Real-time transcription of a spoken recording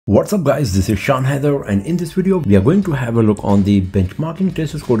What's up guys, this is Sean Heather, and in this video we are going to have a look on the benchmarking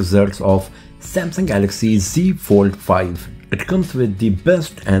test score results of Samsung Galaxy Z Fold 5. It comes with the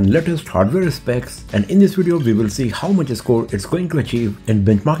best and latest hardware specs, and in this video we will see how much score it's going to achieve in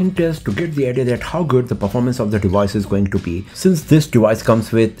benchmarking test to get the idea that how good the performance of the device is going to be. Since this device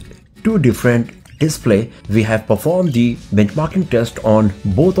comes with two different display, we have performed the benchmarking test on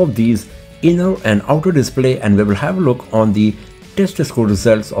both of these inner and outer display, and we will have a look on the test score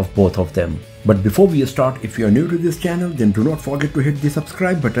results of both of them. But before we start, if you are new to this channel, then do not forget to hit the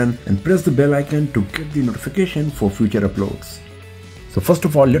subscribe button and press the bell icon to get the notification for future uploads. So first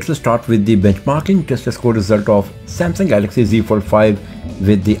of all, let's start with the benchmarking test score result of Samsung Galaxy Z Fold 5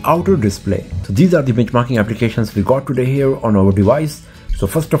 with the outer display. So these are the benchmarking applications we got today here on our device. So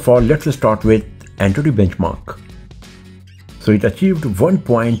first of all, let's start with AnTuTu Benchmark. So it achieved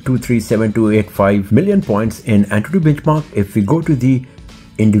 1.237285 million points in AnTuTu Benchmark. If we go to the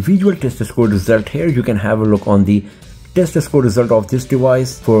individual test score result here, you can have a look on the test score result of this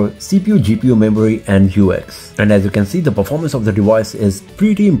device for CPU, GPU, memory and UX. And as you can see, the performance of the device is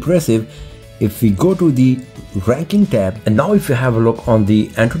pretty impressive if we go to the ranking tab. And now if you have a look on the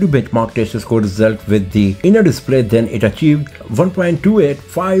AnTuTu Benchmark test score result with the inner display, then it achieved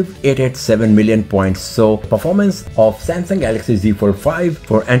 1.285887 million points. So performance of Samsung Galaxy Z Fold 5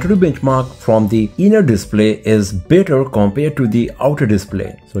 for AnTuTu Benchmark from the inner display is better compared to the outer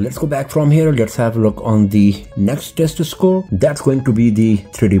display. So let's go back from here. Let's have a look on the next test score. That's going to be the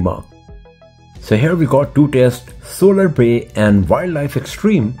 3D Mark. So here we got two tests, Solar Bay and Wildlife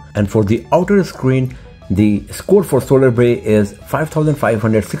Extreme, and for the outer screen the score for Solar Bay is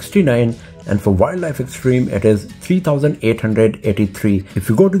 5569 and for Wildlife Extreme it is 3883. If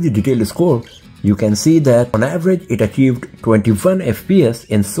you go to the detailed score, you can see that on average it achieved 21 FPS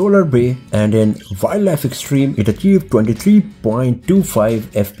in Solar Bay, and in Wildlife Extreme it achieved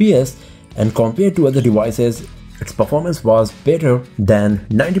 23.25 FPS, and compared to other devices its performance was better than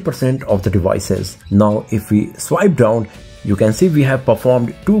 90% of the devices. Now if we swipe down, you can see we have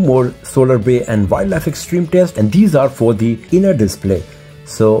performed two more Solar Bay and Wildlife Extreme tests, and these are for the inner display.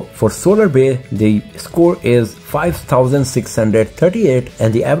 So for Solar Bay the score is 5638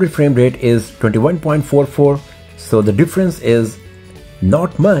 and the average frame rate is 21.44. so the difference is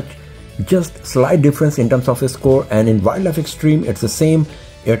not much, just slight difference in terms of the score, and in Wildlife Extreme it's the same,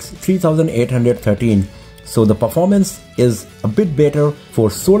 it's 3813. So the performance is a bit better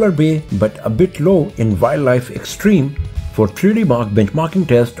for Solar Bay but a bit low in Wildlife Extreme for 3D Mark benchmarking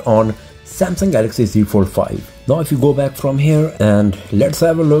test on Samsung Galaxy Z Fold 5. Now if you go back from here and let's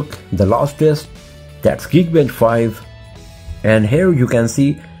have a look, the last test, that's Geekbench 5, and here you can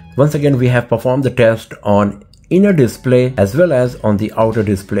see once again we have performed the test on inner display as well as on the outer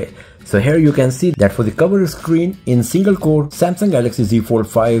display. So here you can see that for the cover screen in single core, Samsung Galaxy Z Fold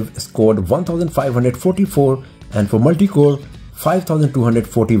 5 scored 1544 and for multi-core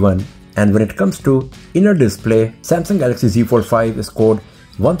 5241. And when it comes to inner display, Samsung Galaxy Z Fold 5 scored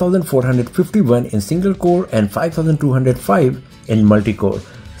 1451 in single core and 5205 in multi-core.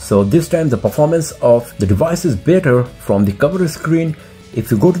 So this time the performance of the device is better from the cover screen.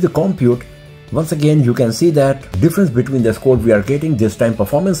 If you go to the compute, once again you can see that difference between the score we are getting. This time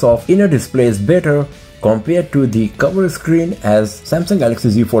performance of inner display is better compared to the cover screen, as Samsung Galaxy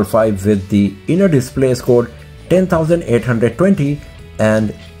Z Fold 5 with the inner display scored 10,820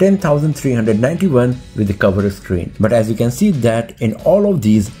 and 10,391 with the cover screen. But as you can see that in all of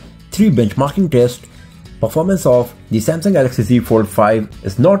these three benchmarking tests, performance of the Samsung Galaxy Z Fold 5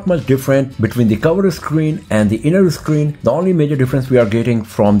 is not much different between the cover screen and the inner screen. The only major difference we are getting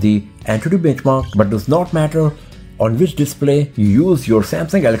from the AnTuTu Benchmark, but does not matter on which display you use your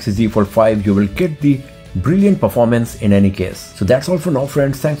Samsung Galaxy Z Fold 5, you will get the brilliant performance in any case. So that's all for now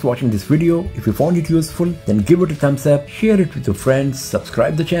friends, thanks for watching this video. If you found it useful, then give it a thumbs up, share it with your friends,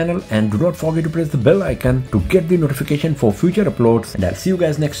 subscribe the channel, and do not forget to press the bell icon to get the notification for future uploads. And I'll see you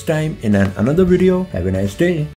guys next time in another video. Have a nice day.